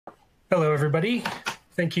Hello, everybody.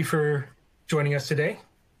 Thank you for joining us today.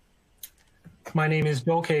 My name is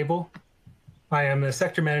Joel Cable. I am the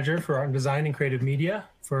Sector Manager for Art and Design and Creative Media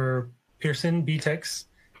for Pearson BTEC's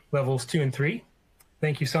Levels 2 and 3.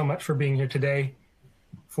 Thank you so much for being here today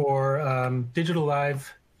for Digital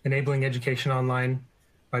Live Enabling Education Online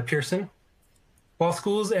by Pearson. While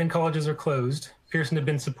schools and colleges are closed, Pearson have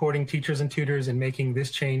been supporting teachers and tutors in making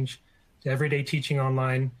this change to everyday teaching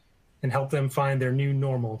online and help them find their new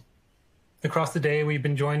normal. Across the day, we've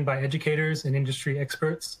been joined by educators and industry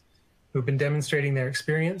experts who have been demonstrating their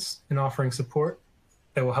experience and offering support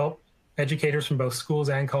that will help educators from both schools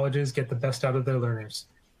and colleges get the best out of their learners.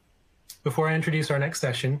 Before I introduce our next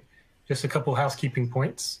session, just a couple housekeeping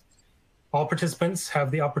points. All participants have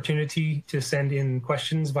the opportunity to send in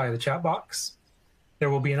questions via the chat box. There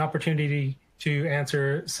will be an opportunity to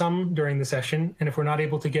answer some during the session, and if we're not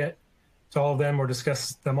able to get to all of them or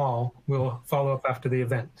discuss them all, we'll follow up after the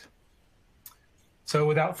event. So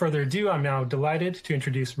without further ado, I'm now delighted to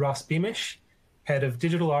introduce Ross Beamish, Head of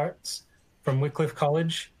Digital Arts from Wycliffe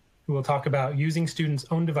College, who will talk about using students'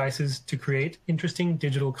 own devices to create interesting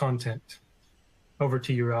digital content. Over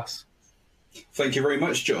to you, Ross. Thank you very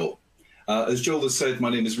much, Joel. As Joel has said, my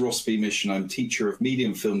name is Ross Beamish, and I'm teacher of Media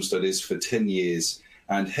and Film Studies for 10 years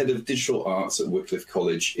and Head of Digital Arts at Wycliffe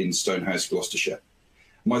College in Stonehouse, Gloucestershire.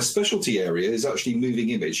 My specialty area is actually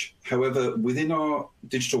moving image. However, within our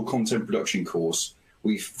digital content production course,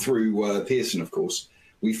 through Pearson, of course,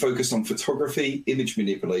 we focus on photography, image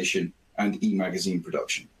manipulation, and e-magazine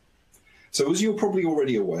production. So as you're probably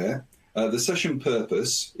already aware, the session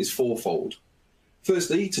purpose is fourfold.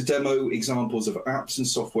 Firstly, to demo examples of apps and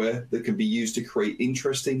software that can be used to create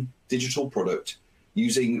interesting digital product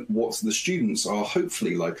using what the students are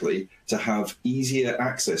hopefully likely to have easier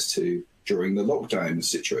access to during the lockdown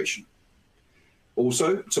situation.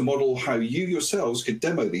 Also, to model how you yourselves could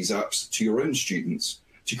demo these apps to your own students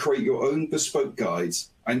to create your own bespoke guides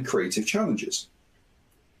and creative challenges.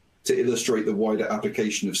 To illustrate the wider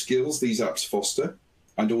application of skills these apps foster,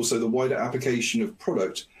 and also the wider application of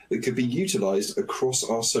product that could be utilized across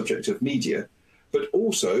our subject of media, but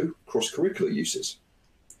also cross-curricular uses.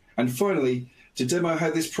 And finally, to demo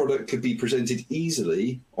how this product could be presented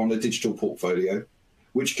easily on a digital portfolio,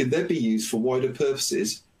 which can then be used for wider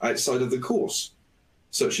purposes outside of the course,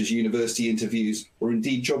 such as university interviews or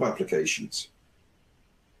indeed job applications.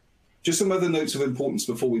 Just some other notes of importance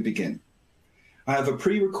before we begin. I have a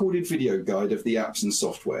pre-recorded video guide of the apps and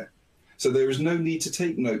software, so there is no need to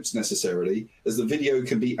take notes necessarily, as the video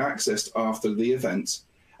can be accessed after the event,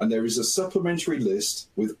 and there is a supplementary list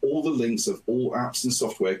with all the links of all apps and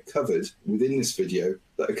software covered within this video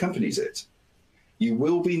that accompanies it. You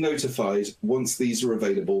will be notified once these are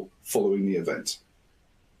available following the event.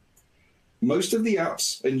 Most of the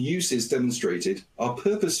apps and uses demonstrated are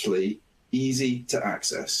purposefully easy to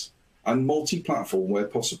access and multi-platform where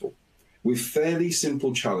possible, with fairly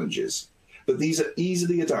simple challenges, but these are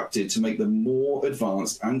easily adapted to make them more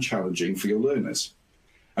advanced and challenging for your learners.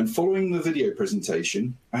 And following the video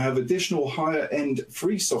presentation, I have additional higher-end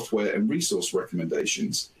free software and resource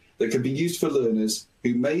recommendations that can be used for learners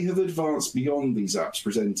who may have advanced beyond these apps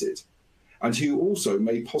presented, and who also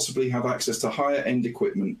may possibly have access to higher-end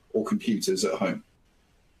equipment or computers at home.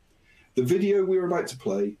 The video we are about to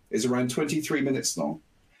play is around 23 minutes long,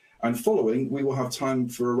 and following, we will have time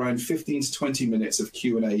for around 15 to 20 minutes of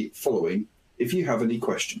Q&A following if you have any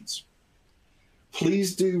questions.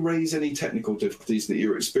 Please do raise any technical difficulties that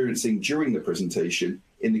you're experiencing during the presentation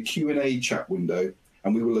in the Q&A chat window,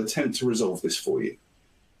 and we will attempt to resolve this for you.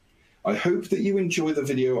 I hope that you enjoy the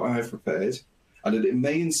video I have prepared and that it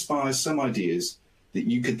may inspire some ideas that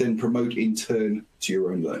you could then promote in turn to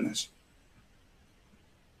your own learners.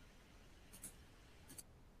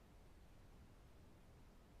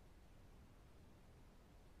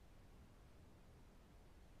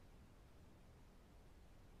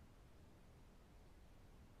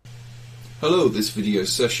 Hello, this video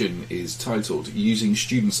session is titled Using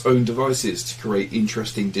Students' Own Devices to Create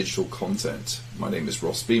Interesting Digital Content. My name is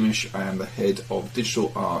Ross Beamish. I am the Head of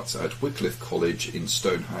Digital Arts at Wycliffe College in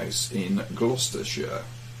Stonehouse in Gloucestershire.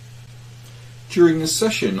 During this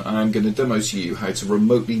session, I'm going to demo to you how to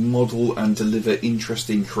remotely model and deliver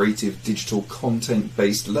interesting creative digital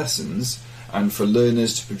content-based lessons and for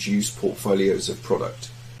learners to produce portfolios of product.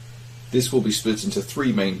 This will be split into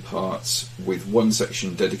three main parts, with one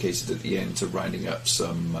section dedicated at the end to rounding up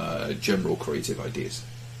some general creative ideas.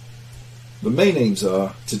 The main aims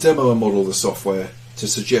are to demo and model the software, to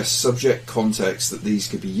suggest subject context that these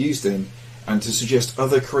could be used in, and to suggest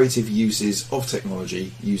other creative uses of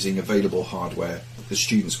technology using available hardware the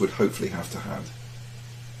students would hopefully have to hand.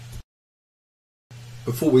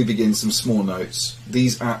 Before we begin, some small notes.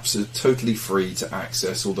 These apps are totally free to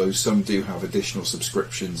access, although some do have additional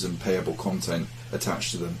subscriptions and payable content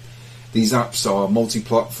attached to them. These apps are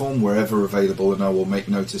multi-platform wherever available, and I will make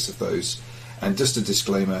notice of those. And just a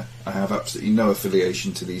disclaimer, I have absolutely no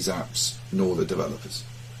affiliation to these apps, nor the developers.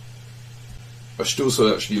 I should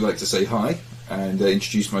also actually like to say hi and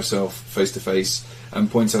introduce myself face to face and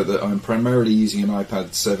point out that I'm primarily using an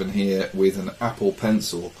iPad 7 here with an Apple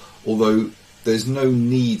Pencil, although there's no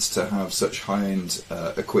need to have such high-end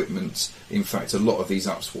equipment. In fact, a lot of these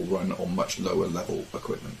apps will run on much lower level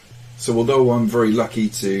equipment. So although I'm very lucky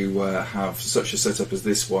to have such a setup as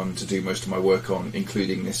this one to do most of my work on,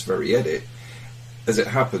 including this very edit, as it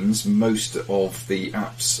happens, most of the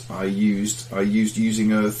apps I used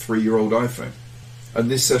using a 3-year-old iPhone. And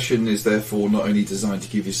this session is therefore not only designed to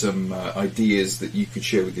give you some ideas that you could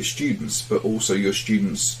share with your students, but also your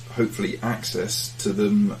students hopefully access to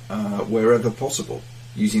them wherever possible,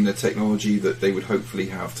 using the technology that they would hopefully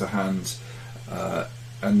have to hand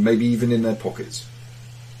and maybe even in their pockets.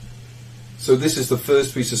 So this is the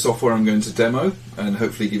first piece of software I'm going to demo and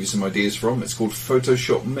hopefully give you some ideas from. It's called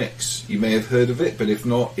Photoshop Mix. You may have heard of it, but if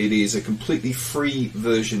not, it is a completely free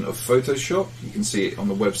version of Photoshop. You can see it on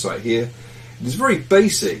the website here. It's very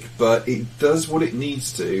basic, but it does what it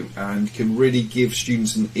needs to and can really give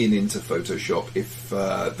students an in into Photoshop if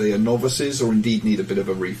they are novices or indeed need a bit of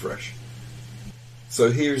a refresh. So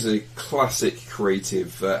here's a classic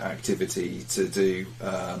creative activity to do,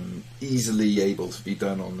 easily able to be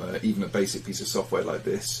done on even a basic piece of software like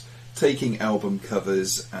this. Taking album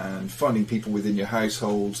covers and finding people within your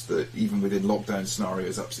household that even within lockdown scenario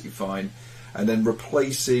is absolutely fine, and then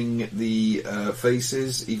replacing the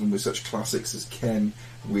faces, even with such classics as Ken,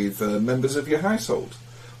 with members of your household.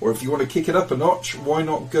 Or if you want to kick it up a notch, why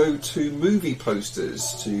not go to movie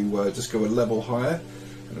posters to just go a level higher?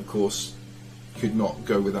 And of course, could not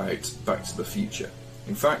go without Back to the Future.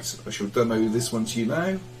 In fact, I shall demo this one to you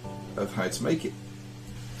now of how to make it.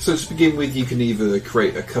 So to begin with, you can either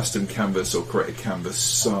create a custom canvas or create a canvas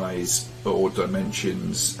size or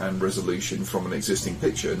dimensions and resolution from an existing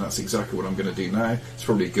picture, and that's exactly what I'm going to do now. It's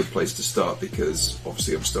probably a good place to start because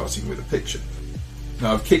obviously I'm starting with a picture.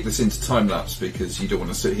 Now I've kicked this into time-lapse because you don't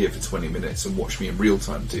want to sit here for 20 minutes and watch me in real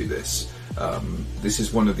time do this. This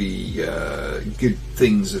is one of the good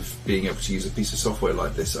things of being able to use a piece of software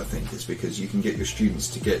like this, I think, is because you can get your students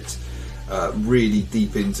to get really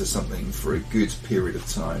deep into something for a good period of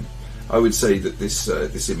time. I would say that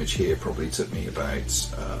this image here probably took me about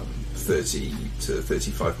 30 to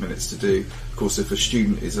 35 minutes to do. Of course, if a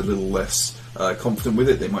student is a little less confident with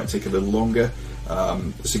it, they might take a little longer.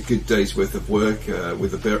 It's a good day's worth of work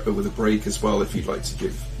with a break as well if you'd like to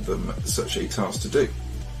give them such a task to do.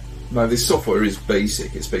 Now this software is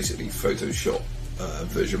basic, it's basically Photoshop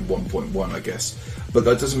version 1.1 I guess, but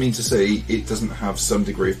that doesn't mean to say it doesn't have some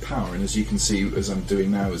degree of power, and as you can see as I'm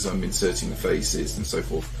doing now, as I'm inserting the faces and so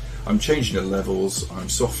forth, I'm changing the levels, I'm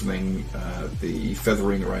softening the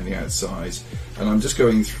feathering around the outside, and I'm just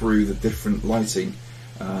going through the different lighting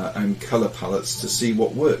and colour palettes to see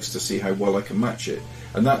what works, to see how well I can match it,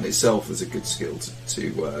 and that in itself is a good skill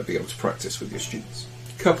to be able to practice with your students.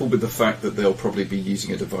 Coupled with the fact that they'll probably be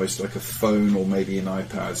using a device like a phone or maybe an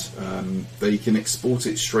iPad, they can export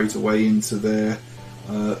it straight away into their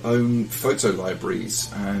own photo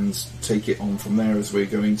libraries and take it on from there as we're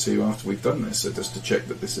going to after we've done this. So just to check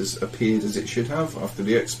that this has appeared as it should have after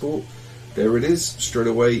the export, there it is, straight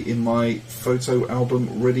away in my photo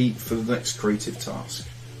album, ready for the next creative task.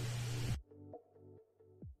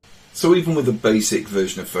 So even with a basic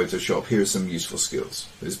version of Photoshop, here are some useful skills.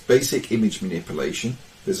 There's basic image manipulation.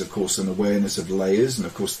 There's of course an awareness of layers, and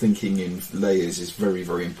of course thinking in layers is very,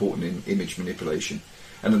 very important in image manipulation.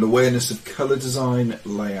 And an awareness of colour design,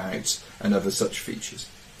 layout, and other such features.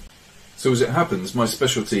 So as it happens, my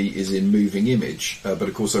specialty is in moving image, but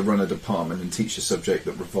of course I run a department and teach a subject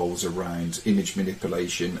that revolves around image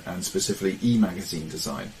manipulation and specifically e-magazine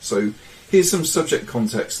design. So here's some subject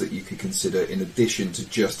context that you could consider in addition to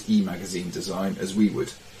just e-magazine design as we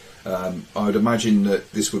would. I would imagine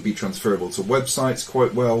that this would be transferable to websites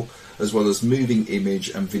quite well as moving image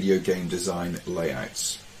and video game design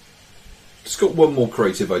layouts. Just got one more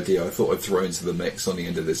creative idea I thought I'd throw into the mix on the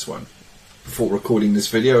end of this one. Before recording this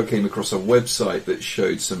video, I came across a website that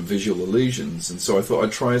showed some visual illusions, and so I thought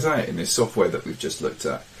I'd try it out in this software that we've just looked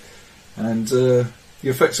at. And the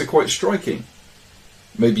effects are quite striking.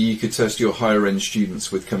 Maybe you could test your higher end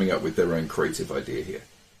students with coming up with their own creative idea here.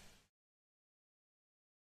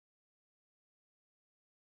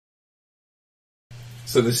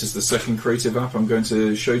 So this is the second creative app I'm going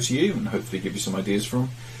to show to you and hopefully give you some ideas from.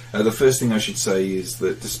 The first thing I should say is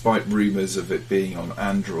that despite rumours of it being on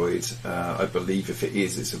Android, I believe if it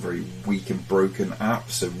is, it's a very weak and broken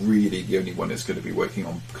app. So really the only one it's going to be working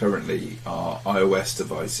on currently are iOS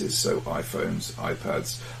devices, so iPhones,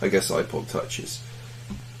 iPads, I guess iPod Touches.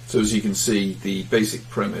 So as you can see, the basic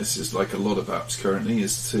premise is, like a lot of apps currently,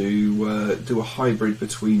 is to do a hybrid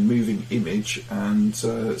between moving image and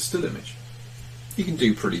still image. You can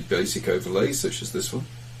do pretty basic overlays such as this one,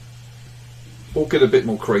 or get a bit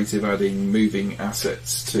more creative adding moving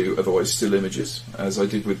assets to otherwise still images, as I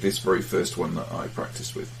did with this very first one that I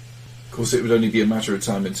practiced with. Of course, it would only be a matter of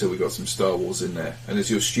time until we got some Star Wars in there, and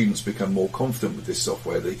as your students become more confident with this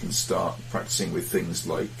software, they can start practicing with things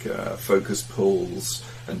like focus pulls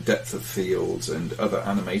and depth of field and other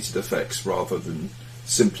animated effects rather than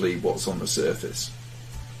simply what's on the surface.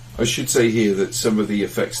 I should say here that some of the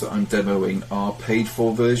effects that I'm demoing are paid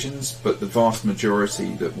for versions, but the vast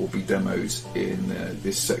majority that will be demoed in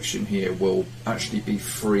this section here will actually be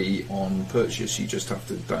free on purchase. You just have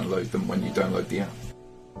to download them when you download the app.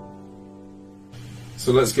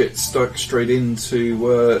 So let's get stuck straight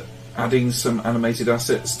into adding some animated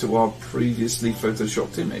assets to our previously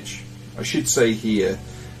photoshopped image. I should say here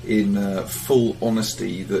in full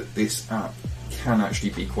honesty that this app can actually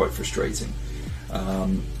be quite frustrating.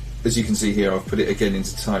 As you can see here, I've put it again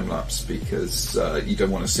into time-lapse because you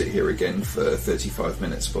don't want to sit here again for 35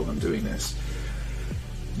 minutes while I'm doing this.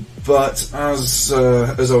 But as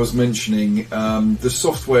I was mentioning, the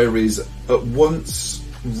software is at once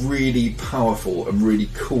really powerful and really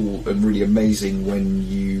cool and really amazing when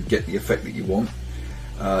you get the effect that you want.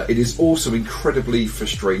 It is also incredibly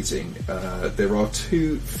frustrating. There are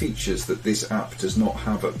two features that this app does not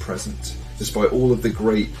have at present. Despite all of the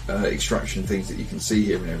great extraction things that you can see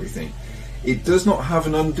here and everything, it does not have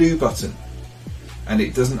an undo button, and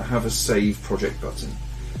it doesn't have a save project button.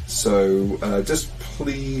 So just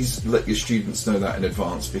please let your students know that in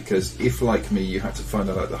advance, because if, like me, you had to find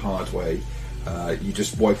that out the hard way, you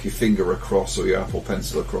just wipe your finger across or your Apple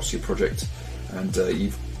Pencil across your project, and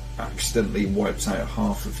you've accidentally wiped out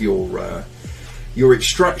half of your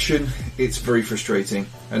extraction. It's very frustrating.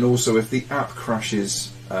 And also, if the app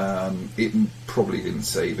crashes, it probably didn't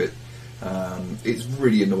save it. It's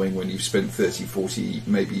really annoying when you've spent 30, 40,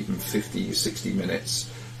 maybe even 50, 60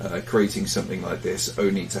 minutes creating something like this,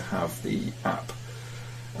 only to have the app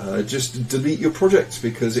just delete your project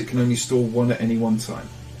because it can only store one at any one time.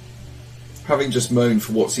 Having just moaned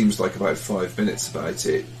for what seems like about 5 minutes about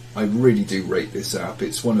it, I really do rate this app.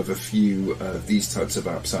 It's one of a few of these types of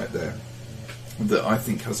apps out there that I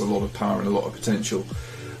think has a lot of power and a lot of potential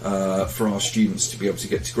for our students to be able to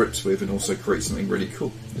get to grips with and also create something really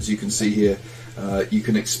cool. As you can see here, you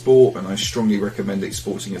can export, and I strongly recommend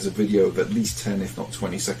exporting as a video of at least 10 if not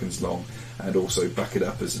 20 seconds long, and also back it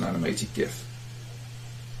up as an animated GIF.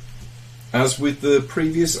 As with the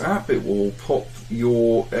previous app, it will pop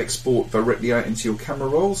your export directly out into your camera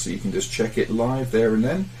roll, so you can just check it live there and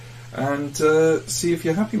then and see if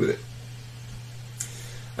you're happy with it.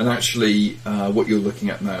 And actually, what you're looking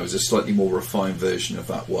at now is a slightly more refined version of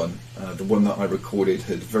that one. The one that I recorded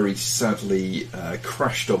had very sadly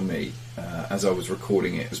crashed on me as I was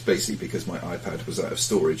recording it. It was basically because my iPad was out of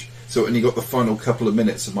storage, so it only got the final couple of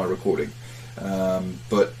minutes of my recording.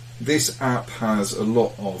 But this app has a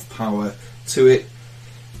lot of power to it.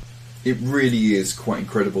 It really is quite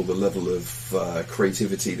incredible the level of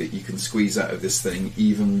creativity that you can squeeze out of this thing,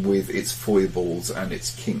 even with its foibles and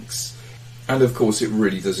its kinks. And of course, it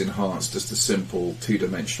really does enhance just a simple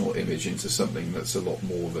two-dimensional image into something that's a lot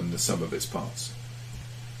more than the sum of its parts.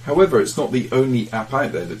 However, it's not the only app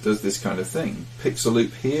out there that does this kind of thing.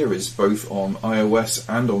 Pixaloop here is both on iOS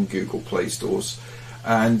and on Google Play stores,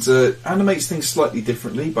 and animates things slightly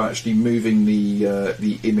differently by actually moving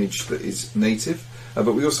the image that is native.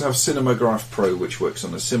 But we also have Cinemagraph Pro, which works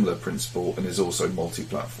on a similar principle and is also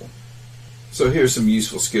multi-platform. So here are some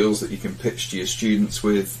useful skills that you can pitch to your students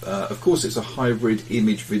with. Of course, it's a hybrid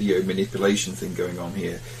image-video manipulation thing going on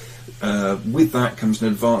here. With that comes an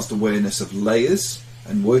advanced awareness of layers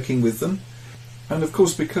and working with them. And of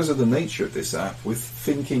course, because of the nature of this app, with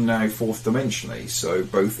thinking now fourth dimensionally, so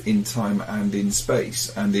both in time and in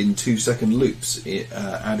space, and in 2-second loops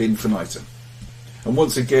ad infinitum. And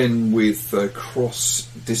once again, with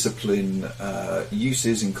cross-discipline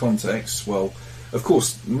uses and contexts, well, of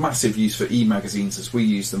course, massive use for e-magazines as we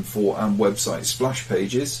use them for, and website splash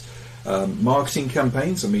pages, marketing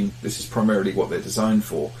campaigns, I mean, this is primarily what they're designed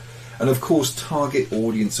for, and of course target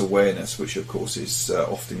audience awareness, which of course is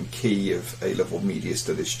often key of A-level media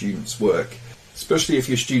studies students' work, especially if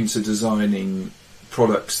your students are designing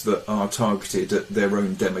products that are targeted at their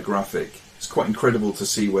own demographic. It's quite incredible to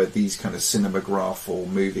see where these kind of cinematograph or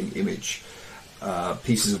moving image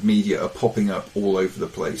pieces of media are popping up all over the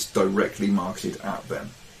place, directly marketed at them.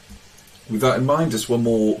 With that in mind, just one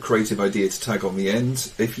more creative idea to tag on the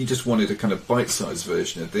end. If you just wanted a kind of bite-sized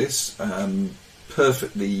version of this,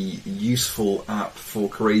 perfectly useful app for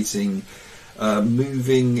creating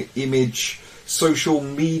moving image social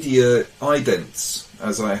media idents,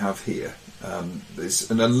 as I have here. There's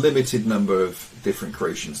an unlimited number of different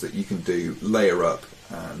creations that you can do, layer up,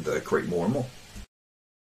 and create more and more.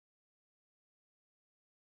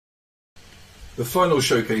 The final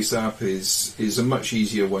showcase app is a much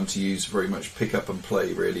easier one to use, very much pick up and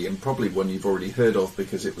play really, and probably one you've already heard of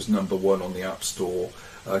because it was #1 on the App Store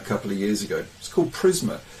a couple of years ago. It's called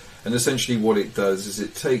Prisma, and essentially what it does is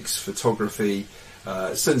it takes photography,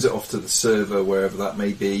 sends it off to the server wherever that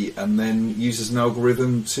may be, and then uses an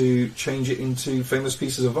algorithm to change it into famous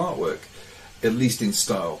pieces of artwork, at least in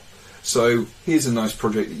style. So here's a nice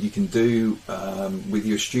project that you can do with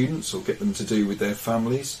your students or get them to do with their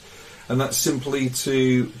families. And that's simply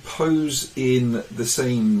to pose in the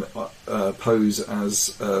same pose as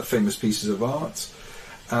famous pieces of art,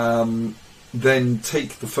 then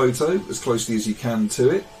take the photo as closely as you can to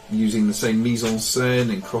it, using the same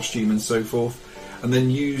mise-en-scène and costume and so forth, and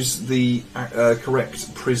then use the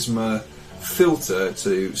correct Prisma filter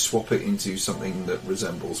to swap it into something that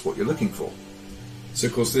resembles what you're looking for. So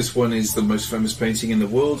of course this one is the most famous painting in the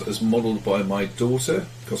world, as modelled by my daughter.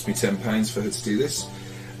 It cost me £10 for her to do this.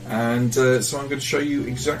 And so I'm going to show you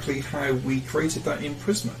exactly how we created that in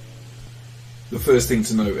Prisma. The first thing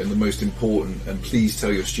to note, and the most important, and please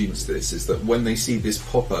tell your students this, is that when they see this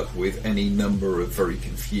pop up with any number of very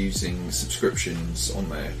confusing subscriptions on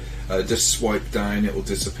there, just swipe down, it will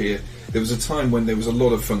disappear. There was a time when there was a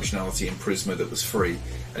lot of functionality in Prisma that was free,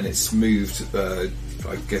 and it's moved,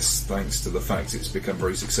 I guess thanks to the fact it's become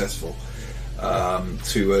very successful,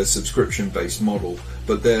 to a subscription-based model.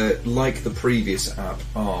 But there, like the previous app,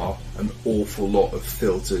 are an awful lot of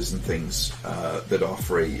filters and things that are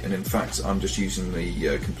free, and in fact I'm just using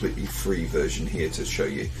the completely free version here to show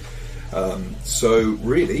you. So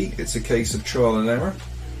really it's a case of trial and error.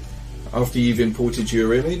 After you've imported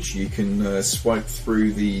your image, you can swipe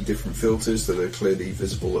through the different filters that are clearly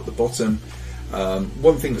visible at the bottom.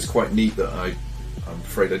 One thing that's quite neat that I'm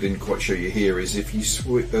afraid I didn't quite show you here is if you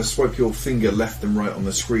swipe your finger left and right on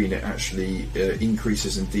the screen, it actually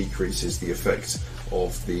increases and decreases the effect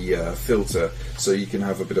of the filter, so you can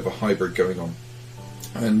have a bit of a hybrid going on.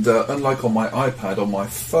 And unlike on my iPad, on my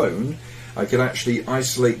phone I could actually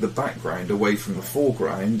isolate the background away from the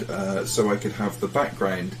foreground, so I could have the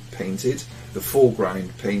background painted, the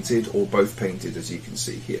foreground painted, or both painted, as you can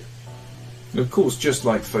see here. And of course, just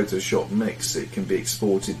like Photoshop Mix, it can be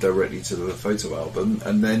exported directly to the photo album,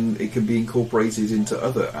 and then it can be incorporated into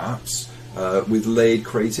other apps with layered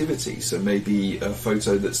creativity. So maybe a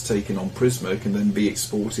photo that's taken on Prisma can then be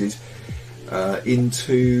exported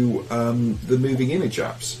into the moving image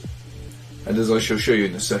apps. And as I shall show you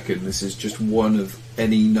in a second, this is just one of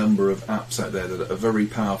any number of apps out there that are very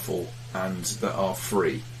powerful and that are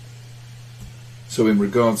free. So in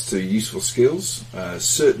regards to useful skills,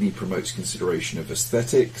 certainly promotes consideration of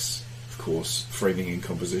aesthetics. Of course, framing and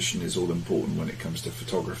composition is all important when it comes to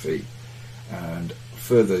photography. And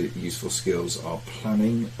further useful skills are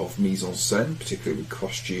planning of mise-en-scène, particularly with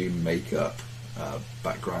costume, makeup,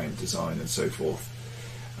 background design and so forth.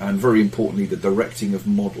 And very importantly, the directing of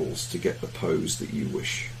models to get the pose that you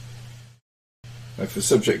wish. Now for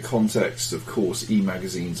subject context, of course,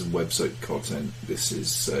 e-magazines and website content, this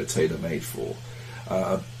is tailor-made for.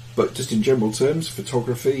 But just in general terms,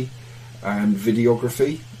 photography and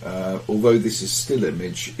videography, although this is still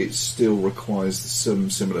image, it still requires some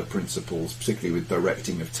similar principles, particularly with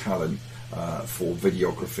directing of talent for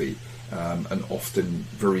videography, and often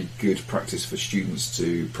very good practice for students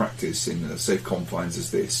to practice in safe confines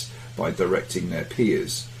as this by directing their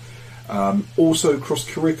peers. Also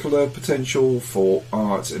cross-curricular potential for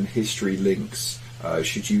art and history links,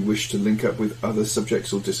 should you wish to link up with other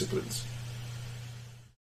subjects or disciplines.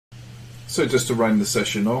 So just to round the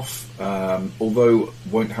session off, although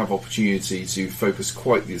won't have opportunity to focus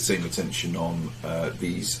quite the same attention on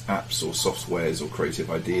these apps or softwares or creative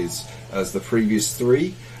ideas as the previous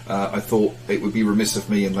three, I thought it would be remiss of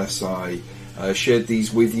me unless I shared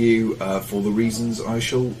these with you for the reasons I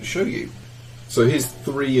shall show you. So here's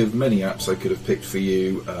three of many apps I could have picked for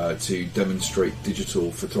you to demonstrate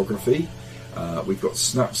digital photography. We've got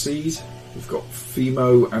Snapseed, we've got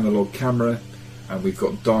Fimo Analog Camera, and we've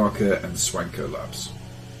got Darker and Swanko Labs.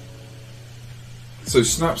 So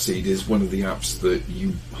Snapseed is one of the apps that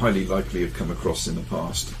you highly likely have come across in the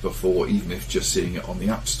past before, even if just seeing it on the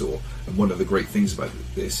App Store. And one of the great things about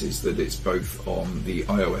this is that it's both on the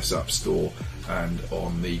iOS App Store and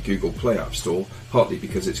on the Google Play App Store, partly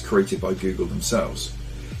because it's created by Google themselves.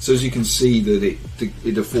 So as you can see, that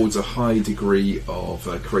it affords a high degree of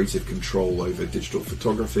creative control over digital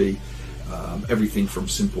photography, everything from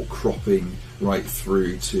simple cropping right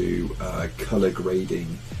through to color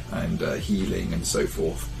grading and healing and so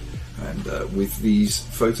forth. And with these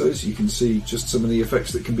photos you can see just some of the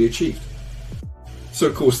effects that can be achieved. So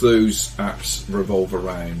of course those apps revolve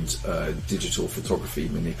around digital photography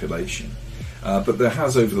manipulation. But there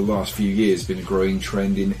has over the last few years been a growing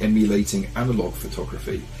trend in emulating analog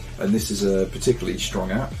photography, and this is a particularly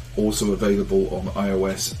strong app, also available on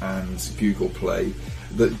iOS and Google Play,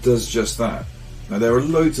 that does just that. Now there are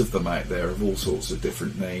loads of them out there of all sorts of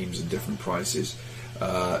different names and different prices.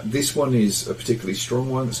 This one is a particularly strong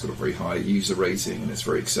one. It's got a very high user rating and it's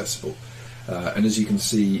very accessible. And as you can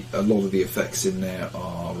see, a lot of the effects in there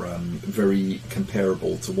are very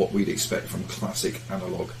comparable to what we'd expect from classic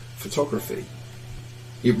analog photography.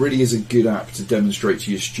 It really is a good app to demonstrate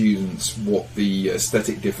to your students what the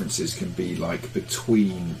aesthetic differences can be like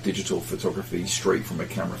between digital photography straight from a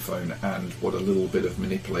camera phone and what a little bit of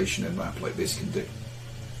manipulation in an app like this can do.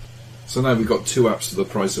 So now we've got two apps for the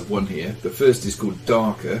price of one here. The first is called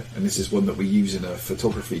Darker, and this is one that we use in a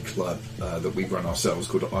photography club that we run ourselves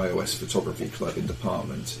called iOS Photography Club in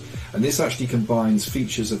Department. And this actually combines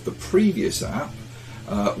features of the previous app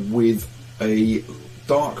with a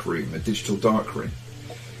darkroom, a digital darkroom.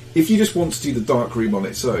 If you just want to do the darkroom on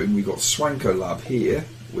its own, we've got Swanko Lab here,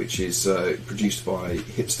 which is produced by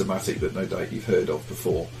Hipstamatic, that no doubt you've heard of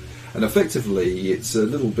before. And effectively, it's a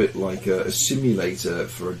little bit like a simulator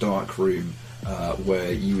for a darkroom,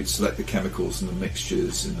 where you would select the chemicals and the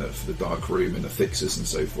mixtures for the darkroom and the fixers and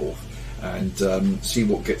so forth, and see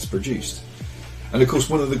what gets produced. And of course,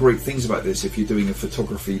 one of the great things about this, if you're doing a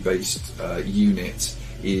photography-based unit,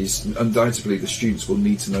 is undoubtedly the students will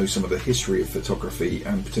need to know some of the history of photography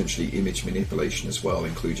and potentially image manipulation as well,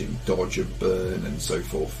 including dodge and burn and so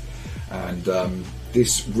forth. And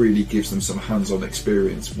this really gives them some hands-on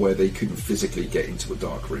experience where they couldn't physically get into a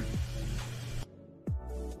darkroom.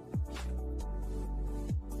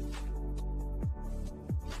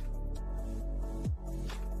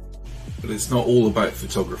 But it's not all about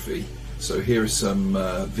photography. So here are some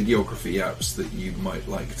videography apps that you might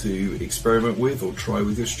like to experiment with or try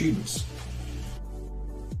with your students.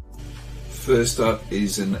 First up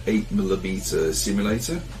is an 8mm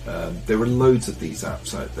simulator. There are loads of these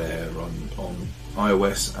apps out there on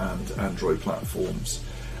iOS and Android platforms.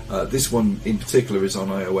 This one in particular is on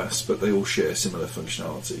iOS, but they all share similar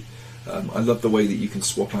functionality. I love the way that you can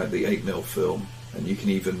swap out the 8mm film, and you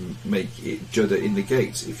can even make it judder in the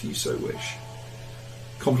gate if you so wish.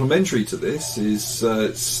 Complementary to this is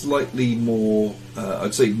slightly more,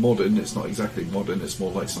 I'd say modern. It's not exactly modern, it's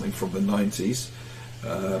more like something from the 90s,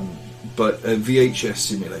 but a VHS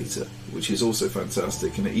simulator, which is also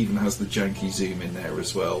fantastic, and it even has the janky zoom in there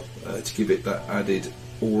as well to give it that added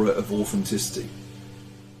aura of authenticity.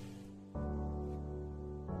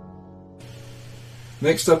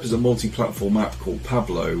 Next up is a multi-platform app called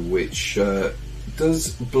Pablo, which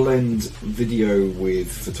does blend video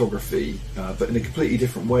with photography, but in a completely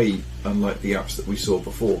different way, unlike the apps that we saw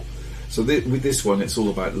before. So with this one, it's all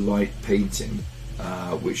about light painting,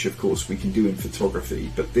 which of course we can do in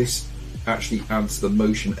photography, but this actually adds the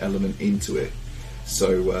motion element into it.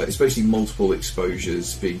 So it's basically multiple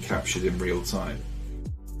exposures being captured in real time.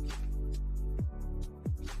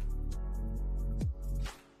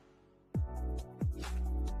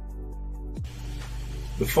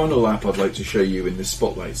 The final app I'd like to show you in this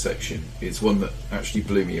spotlight section is one that actually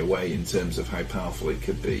blew me away in terms of how powerful it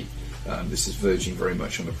could be. This is verging very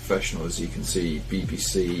much on a professional, as you can see.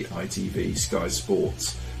 BBC, ITV, Sky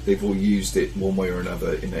Sports, they've all used it one way or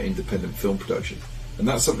another in their independent film production. And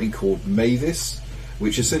that's something called Mavis,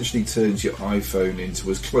 which essentially turns your iPhone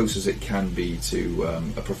into as close as it can be to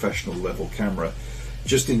a professional level camera,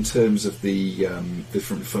 just in terms of the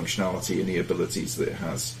different functionality and the abilities that it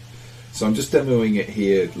has. So I'm just demoing it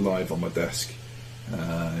here live on my desk,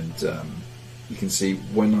 and you can see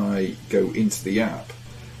when I go into the app,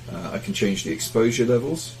 I can change the exposure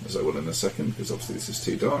levels, as I will in a second, because obviously this is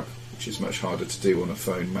too dark, which is much harder to do on a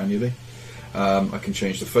phone manually. I can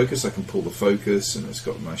change the focus, I can pull the focus, and it's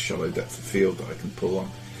got a nice shallow depth of field that I can pull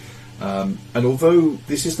on. And although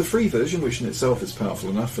this is the free version, which in itself is powerful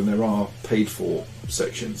enough, and there are paid for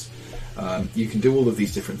sections, you can do all of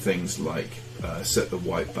these different things like set the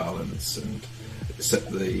white balance and set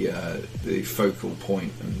the focal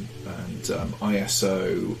point and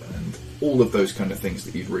ISO and all of those kind of things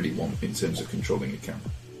that you'd really want in terms of controlling a camera.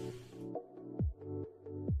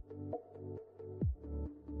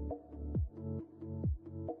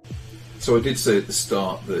 So I did say at the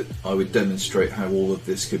start that I would demonstrate how all of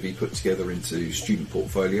this could be put together into student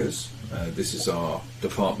portfolios. This is our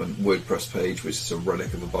department WordPress page, which is a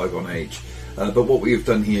relic of a bygone age. But what we have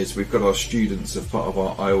done here is we've got our students as part of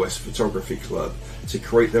our iOS photography club to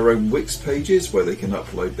create their own Wix pages where they can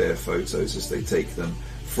upload their photos as they take them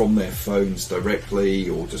from their phones directly,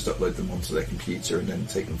 or just upload them onto their computer and then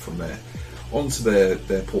take them from there onto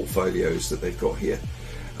their portfolios that they've got here.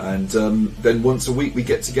 And then once a week we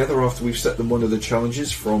get together after we've set them one of the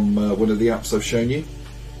challenges from one of the apps I've shown you,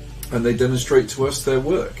 and they demonstrate to us their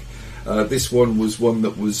work. This one was one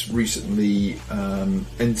that was recently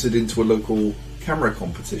entered into a local camera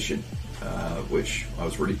competition, which I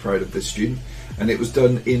was really proud of this student, and it was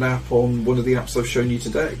done in-app on one of the apps I've shown you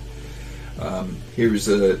today. Here is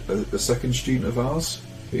a second student of ours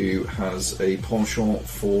who has a penchant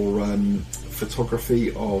for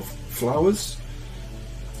photography of flowers.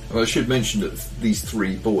 And I should mention that these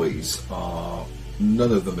three boys are,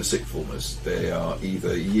 none of them are sixth formers. They are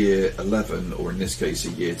either year 11 or in this case a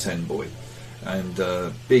year 10 boy.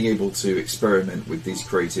 And being able to experiment with these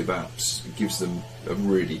creative apps gives them a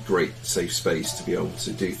really great safe space to be able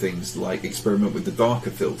to do things like experiment with the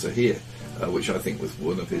darker filter here, which I think was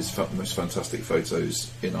one of his most fantastic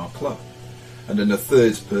photos in our club. And then a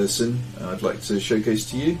third person I'd like to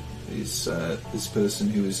showcase to you is this person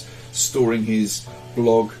who is storing his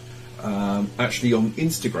blog actually on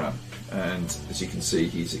Instagram, and as you can see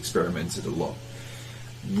he's experimented a lot.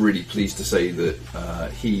 Really pleased to say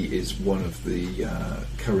that he is one of the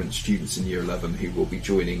current students in year 11 who will be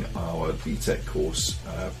joining our BTEC course,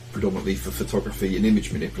 predominantly for photography and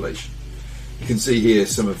image manipulation. You can see here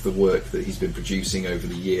some of the work that he's been producing over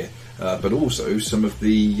the year, but also some of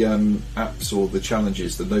the apps or the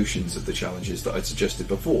challenges, the notions of the challenges that I suggested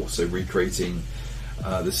before. So recreating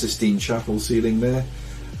the Sistine Chapel ceiling there,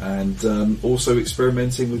 and also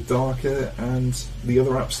experimenting with darker and the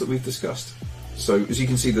other apps that we've discussed. So as you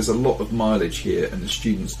can see, there's a lot of mileage here, and the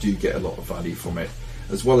students do get a lot of value from it,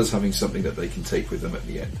 as well as having something that they can take with them at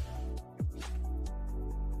the end.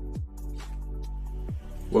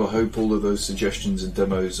 Well, I hope all of those suggestions and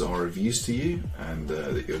demos are of use to you, and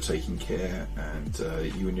that you're taking care, and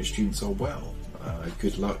you and your students are well.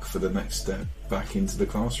 Good luck for the next step back into the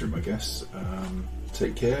classroom, I guess.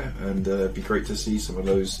 Take care, and it'd be great to see some of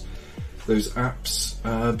those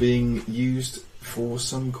apps being used for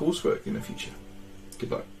some coursework in the future.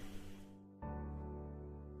 Good luck.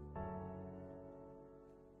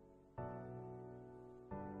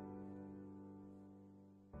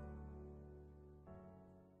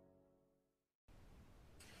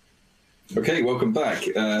 Okay, welcome back.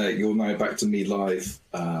 You're now back to me live.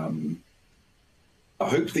 I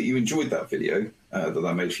hope that you enjoyed that video that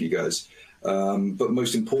I made for you guys. But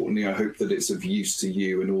most importantly, I hope that it's of use to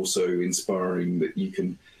you, and also inspiring that you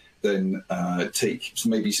can then take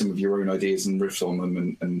maybe some of your own ideas and riff on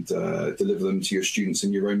them, and deliver them to your students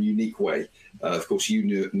in your own unique way. Of course,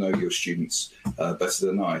 you know your students better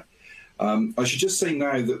than I. I should just say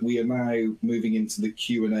now that we are now moving into the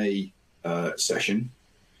Q&A session.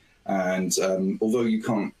 And although you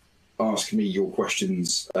can't ask me your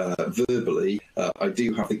questions verbally, I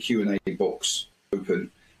do have the Q&A box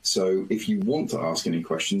open. So if you want to ask any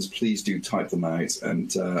questions, please do type them out,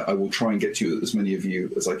 and I will try and get to as many of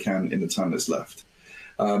you as I can in the time that's left.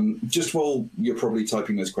 Just while you're probably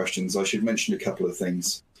typing those questions, I should mention a couple of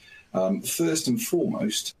things. First and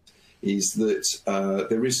foremost is that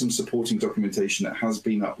there is some supporting documentation that has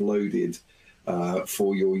been uploaded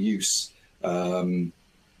for your use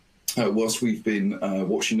whilst we've been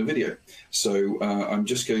watching the video. So I'm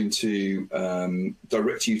just going to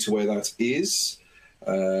direct you to where that is.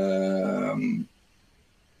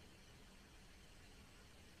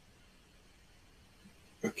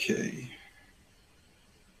 Okay.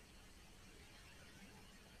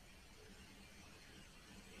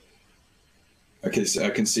 Okay, so I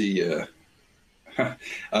can see. Do I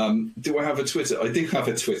have a Twitter? I do have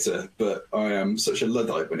a Twitter, but I am such a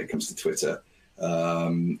Luddite when it comes to Twitter. I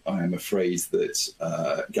am afraid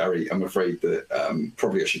that, Gary, I'm afraid that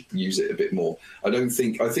probably I should use it a bit more. I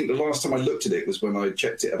think the last time I looked at it was when I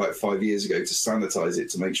checked it about 5 years ago to sanitize it,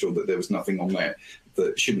 to make sure that there was nothing on there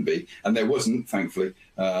that shouldn't be. And there wasn't, thankfully.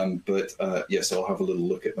 But yes, I'll have a little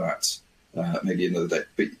look at that maybe another day.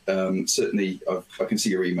 But certainly I can see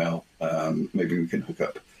your email. Maybe we can hook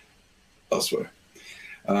up elsewhere.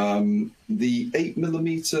 The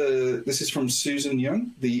 8mm, this is from Susan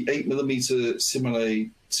Young, the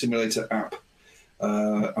 8mm simulator app.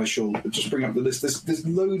 I shall just bring up the list. There's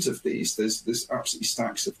loads of these. There's absolutely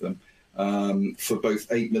stacks of them for both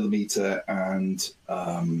 8mm and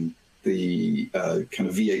the kind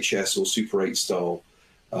of VHS or Super 8 style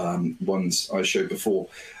ones I showed before.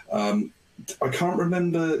 I can't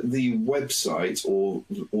remember the website or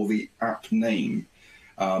the app name,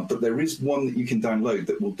 but there is one that you can download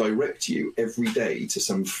that will direct you every day to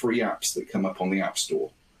some free apps that come up on the App Store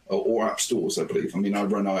or app stores, I believe. I mean, I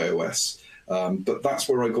run iOS, but that's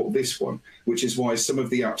where I got this one, which is why some of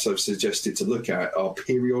the apps I've suggested to look at are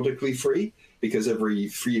periodically free, because every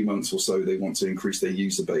few months or so they want to increase their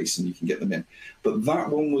user base and you can get them in. But that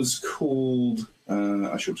one was called,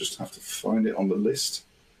 I shall just have to find it on the list.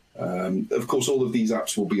 Of course, all of these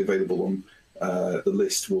apps will be available on the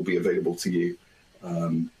list, will be available to you.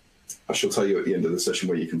 I shall tell you at the end of the session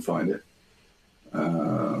where you can find it.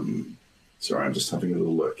 Sorry, I'm just having a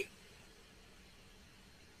little look.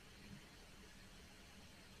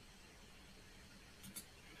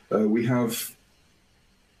 We have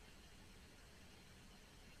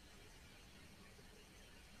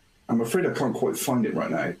I'm afraid I can't quite find it right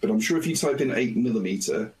now, but I'm sure if you type in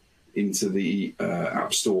 8mm into the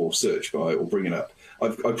App Store search bar, it will bring it up.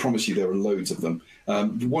 I promise you there are loads of them.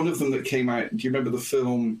 One of them that came out, do you remember the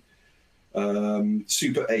film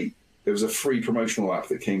Super 8? There was a free promotional app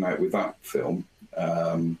that came out with that film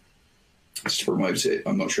to promote it.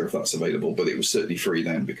 I'm not sure if that's available, but it was certainly free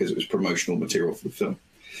then because it was promotional material for the film.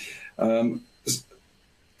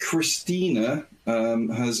 Christina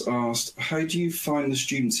has asked, how do you find the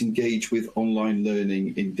students engage with online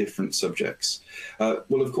learning in different subjects?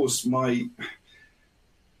 Well, of course, the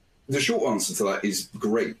short answer to that is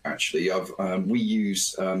great, actually. We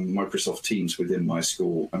use Microsoft Teams within my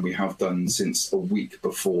school, and we have done since a week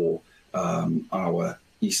before our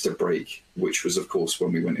Easter break, which was, of course,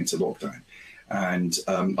 when we went into lockdown. And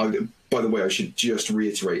by the way, I should just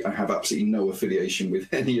reiterate, I have absolutely no affiliation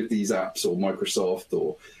with any of these apps or Microsoft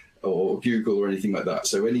or Google or anything like that.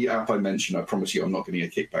 So any app I mention, I promise you I'm not getting a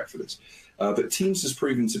kickback for this. But Teams has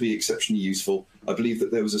proven to be exceptionally useful. I believe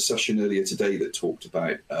that there was a session earlier today that talked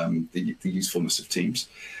about the usefulness of Teams.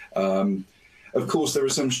 Of course, there are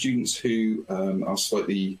some students who are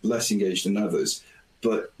slightly less engaged than others,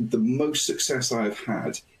 but the most success I have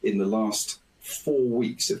had in the last 4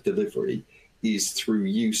 weeks of delivery is through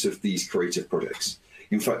use of these creative projects.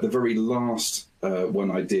 In fact, the very last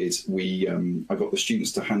one I did, I got the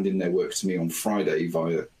students to hand in their work to me on Friday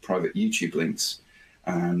via private YouTube links.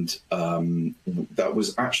 And that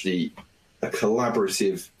was actually a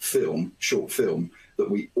collaborative film, short film, that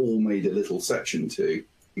we all made a little section to,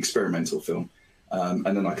 experimental film, and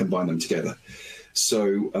then I combined them together.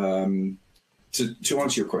 So to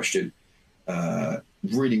answer your question,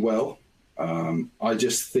 really well. I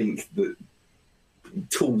just think that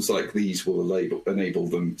tools like these will enable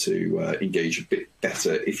them to engage a bit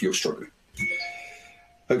better if you're struggling.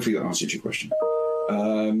 Hopefully that answered your question.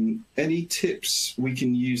 Any tips we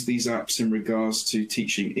can use these apps in regards to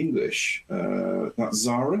teaching English? That's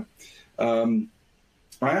Zara. I am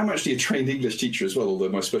actually a trained English teacher as well, although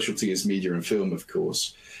my specialty is media and film, of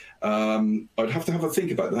course. I'd have to have a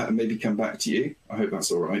think about that and maybe come back to you. I hope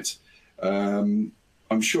that's all right. I'm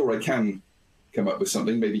sure I can come up with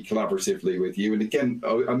something, maybe collaboratively with you. And again,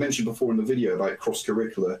 I mentioned before in the video about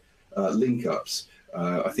cross-curricular link-ups.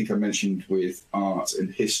 I think I mentioned with art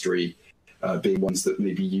and history being ones that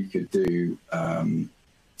maybe you could do,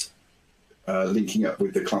 linking up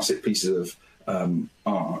with the classic pieces of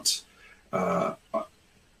art.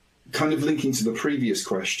 Kind of linking to the previous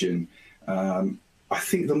question, I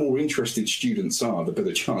think the more interested students are, the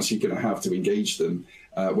better chance you're going to have to engage them,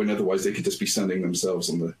 when otherwise they could just be sunning themselves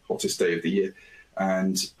on the hottest day of the year.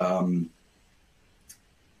 And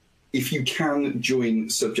if you can join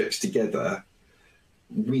subjects together,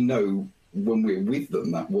 we know when we're with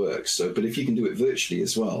them that works. So, but if you can do it virtually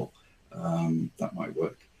as well, that might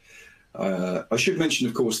work. I should mention,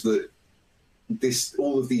 of course, that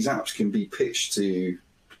all of these apps can be pitched to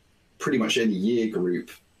pretty much any year group,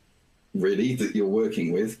 really, that you're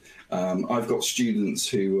working with. I've got students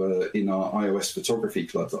who are in our iOS photography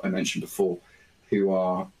club that I mentioned before, who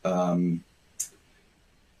are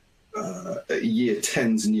year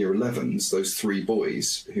 10s and year 11s, those 3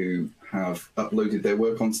 boys who have uploaded their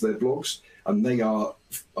work onto their blogs, and they are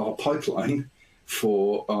our pipeline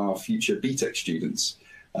for our future BTEC students.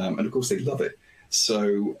 And of course, they love it.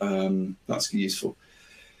 So that's useful.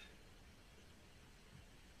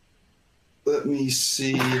 Let me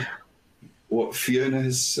see. what Fiona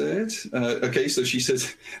has said. Okay, so she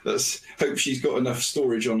says, hope she's got enough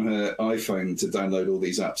storage on her iPhone to download all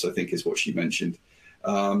these apps, I think is what she mentioned.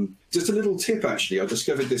 Just a little tip, actually. I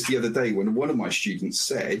discovered this the other day when one of my students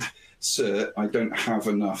said, "Sir, I don't have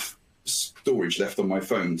enough storage left on my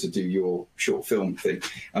phone to do your short film thing."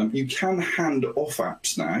 You can hand off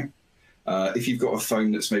apps now. If you've got a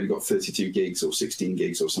phone that's maybe got 32 gigs or 16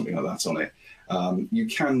 gigs or something like that on it, you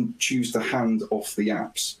can choose to hand off the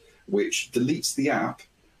apps, which deletes the app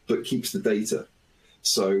but keeps the data.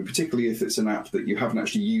 So particularly if it's an app that you haven't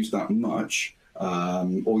actually used that much,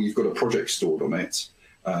 or you've got a project stored on it,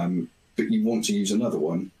 but you want to use another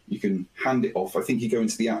one, you can hand it off. I think you go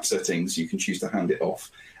into the app settings, you can choose to hand it off.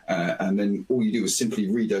 And then all you do is simply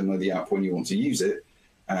re-download the app when you want to use it,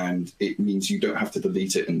 and it means you don't have to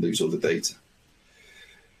delete it and lose all the data.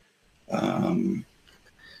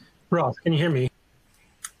 Ross, can you hear me?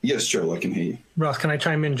 Yes, Joel, I can hear you. Ross, can I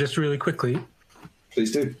chime in just really quickly?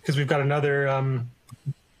 Please do. Because we've got another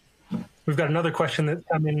question that's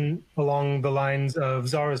come in along the lines of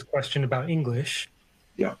Zara's question about English.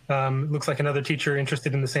 Yeah. Looks like another teacher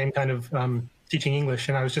interested in the same kind of teaching English,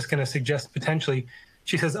 and I was just going to suggest potentially,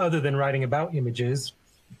 she says, other than writing about images,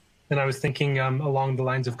 and I was thinking along the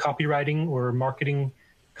lines of copywriting or marketing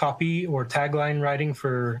copy or tagline writing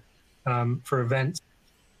for events.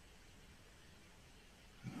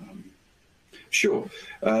 Sure.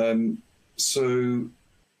 So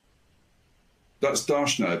that's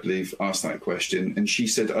Darshna, I believe, asked that question. And she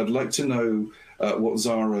said, I'd like to know what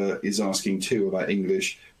Zara is asking too about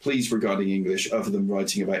English. Please, regarding English, other than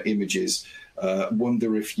writing about images,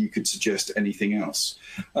 wonder if you could suggest anything else.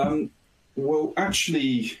 Well,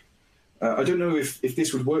 actually, I don't know if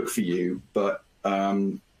this would work for you, but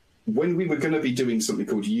when we were going to be doing something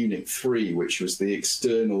called Unit 3, which was the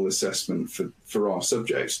external assessment for our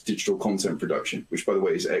subjects, digital content production, which, by the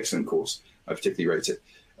way, is an excellent course. I particularly rate it.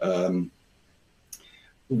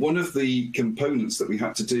 One of the components that we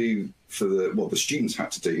had to do for the students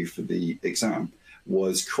had to do for the exam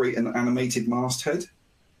was create an animated masthead,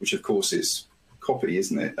 which, of course, is copy,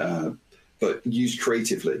 isn't it? But used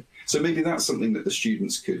creatively. So maybe that's something that the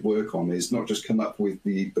students could work on, is not just come up with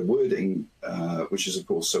the wording, which is, of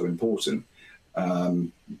course, so important,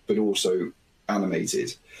 but also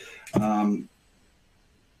animated.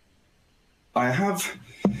 I have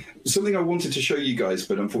something I wanted to show you guys,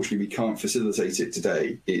 but unfortunately we can't facilitate it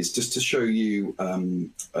today, is just to show you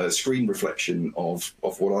a screen reflection of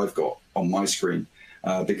what I've got on my screen,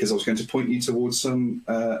 because I was going to point you towards some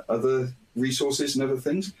other resources and other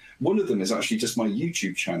things. One of them is actually just my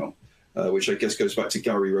YouTube channel, which I guess goes back to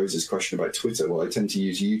Gary Rose's question about Twitter. Well, I tend to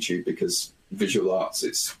use YouTube because visual arts,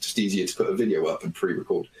 it's just easier to put a video up and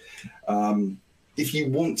pre-record. If you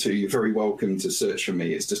want to, you're very welcome to search for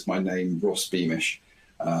me. It's just my name, Ross Beamish.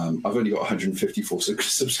 I've only got 154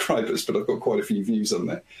 subscribers, but I've got quite a few views on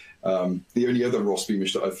there. The only other Ross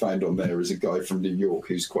Beamish that I've found on there is a guy from New York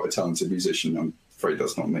who's quite a talented musician. I'm afraid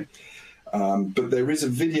that's not me. But there is a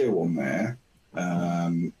video on there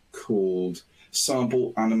called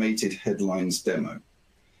Sample Animated Headlines Demo.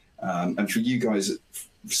 And for you guys,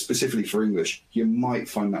 specifically for English, you might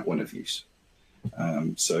find that one of use.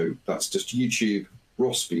 So that's just YouTube,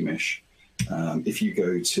 Ross Beamish. If you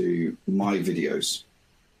go to my videos,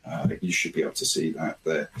 you should be able to see that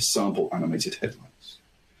there, Sample Animated Headlines.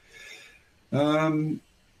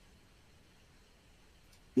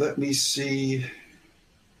 Let me see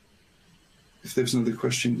if there's another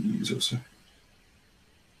question.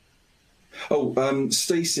 Also,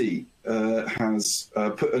 Stacey has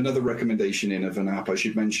put another recommendation in of an app I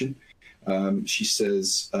should mention. She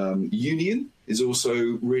says Union is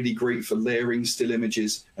also really great for layering still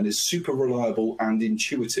images and is super reliable and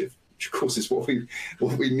intuitive, which of course is what we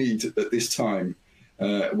need at this time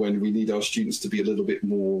when we need our students to be a little bit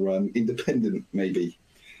more independent, maybe.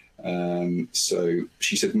 So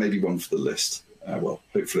she said maybe one for the list. Well,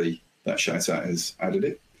 hopefully that shout out has added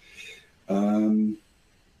it.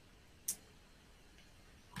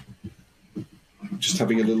 Just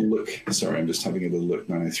having a little look. Sorry, I'm just having a little look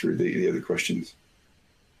now through the other questions.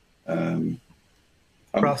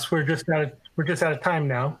 Ross, we're just out of time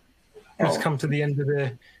now. Just come to the end of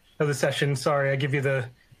the session. Sorry, I give you the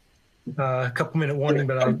couple-minute warning,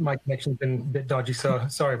 but my connection's been a bit dodgy, so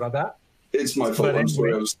sorry about that. It's my fault. I'm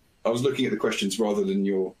sorry. I was looking at the questions rather than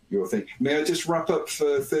your thing. May I just wrap up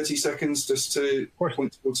for 30 seconds just to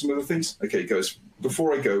point towards some other things? Okay, guys,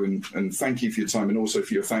 before I go, and thank you for your time and also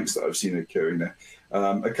for your thanks that I've seen occurring there,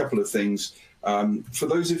 a couple of things. For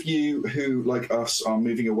those of you who, like us, are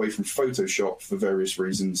moving away from Photoshop for various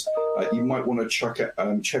reasons, you might want to check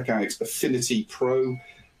out Affinity Pro.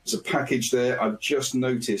 There's a package there. I've just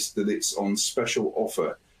noticed that it's on special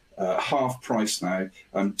offer, half price now,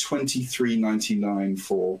 $23.99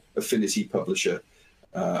 for Affinity Publisher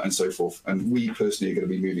and so forth. And we personally are going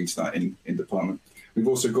to be moving to that in department. We've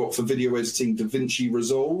also got for video editing DaVinci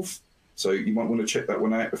Resolve. So you might want to check that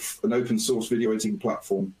one out, an open source video editing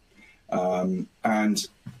platform. And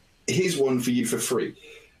here's one for you for free.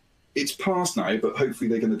 It's past now, but hopefully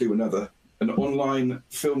they're going to do an online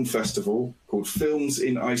film festival called Films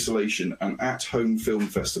in Isolation, an at-home film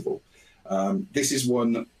festival. This is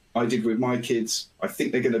one I did with my kids. I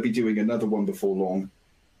think they're going to be doing another one before long,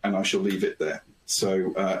 and I shall leave it there.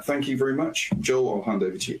 So thank you very much. Joel, I'll hand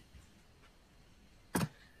over to you.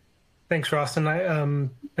 Thanks, Ross. And I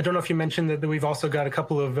don't know if you mentioned that we've also got a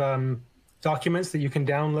couple of documents that you can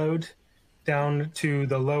download down to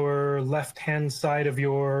the lower left-hand side of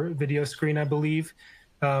your video screen, I believe.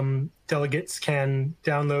 Delegates can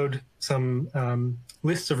download some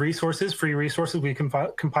lists of resources, free resources. We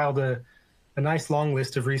compiled a nice long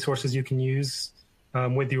list of resources you can use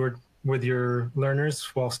with your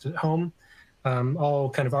learners whilst at home. All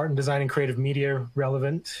kind of art and design and creative media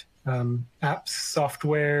relevant, apps,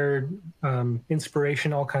 software,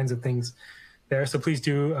 inspiration, all kinds of things there. So please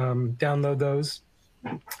do download those.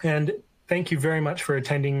 And thank you very much for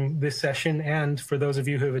attending this session, and for those of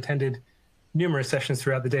you who have attended numerous sessions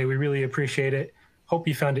throughout the day. We really appreciate it. Hope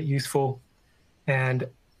you found it useful. And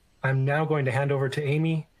I'm now going to hand over to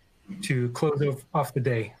Amy to close off the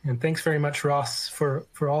day. And thanks very much, Ross, for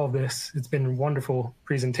all of this. It's been a wonderful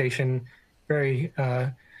presentation, very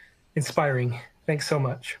inspiring. Thanks so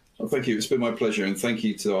much. Well, thank you. It's been my pleasure. And thank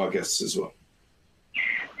you to our guests as well.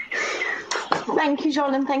 Thank you,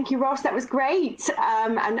 John, and thank you, Ross. That was great,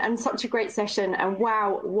 and such a great session. And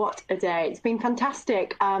wow, what a day. It's been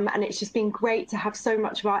fantastic, and it's just been great to have so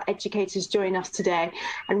much of our educators join us today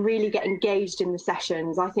and really get engaged in the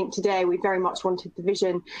sessions. I think today we very much wanted the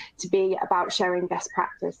vision to be about sharing best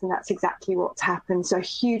practice, and that's exactly what's happened. So a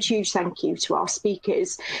huge, huge thank you to our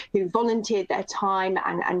speakers who volunteered their time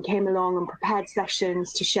and came along and prepared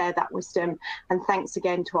sessions to share that wisdom. And thanks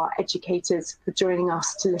again to our educators for joining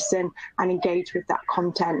us to listen and engage with that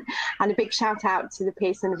content. And a big shout out to the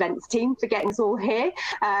Pearson events team for getting us all here,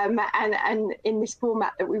 and in this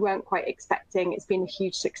format that we weren't quite expecting. It's been a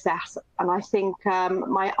huge success, and I think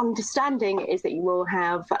my understanding is that you will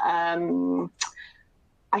have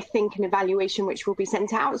I think an evaluation which will be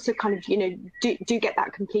sent out, so kind of, you know, do get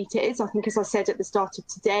that completed. I think, as I said at the start of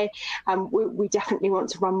today, we definitely want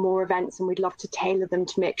to run more events, and we'd love to tailor them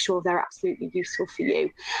to make sure they're absolutely useful for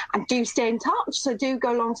you. And do stay in touch, so do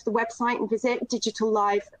go along to the website and visit Digital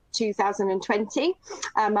Live 2020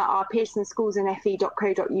 at our Pearson Schools and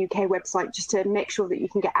FE.co.uk website, just to make sure that you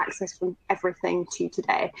can get access from everything to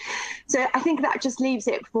today. So I think that just leaves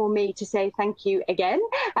it for me to say thank you again,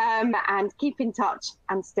 and keep in touch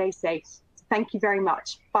and stay safe. Thank you very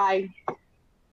much. Bye.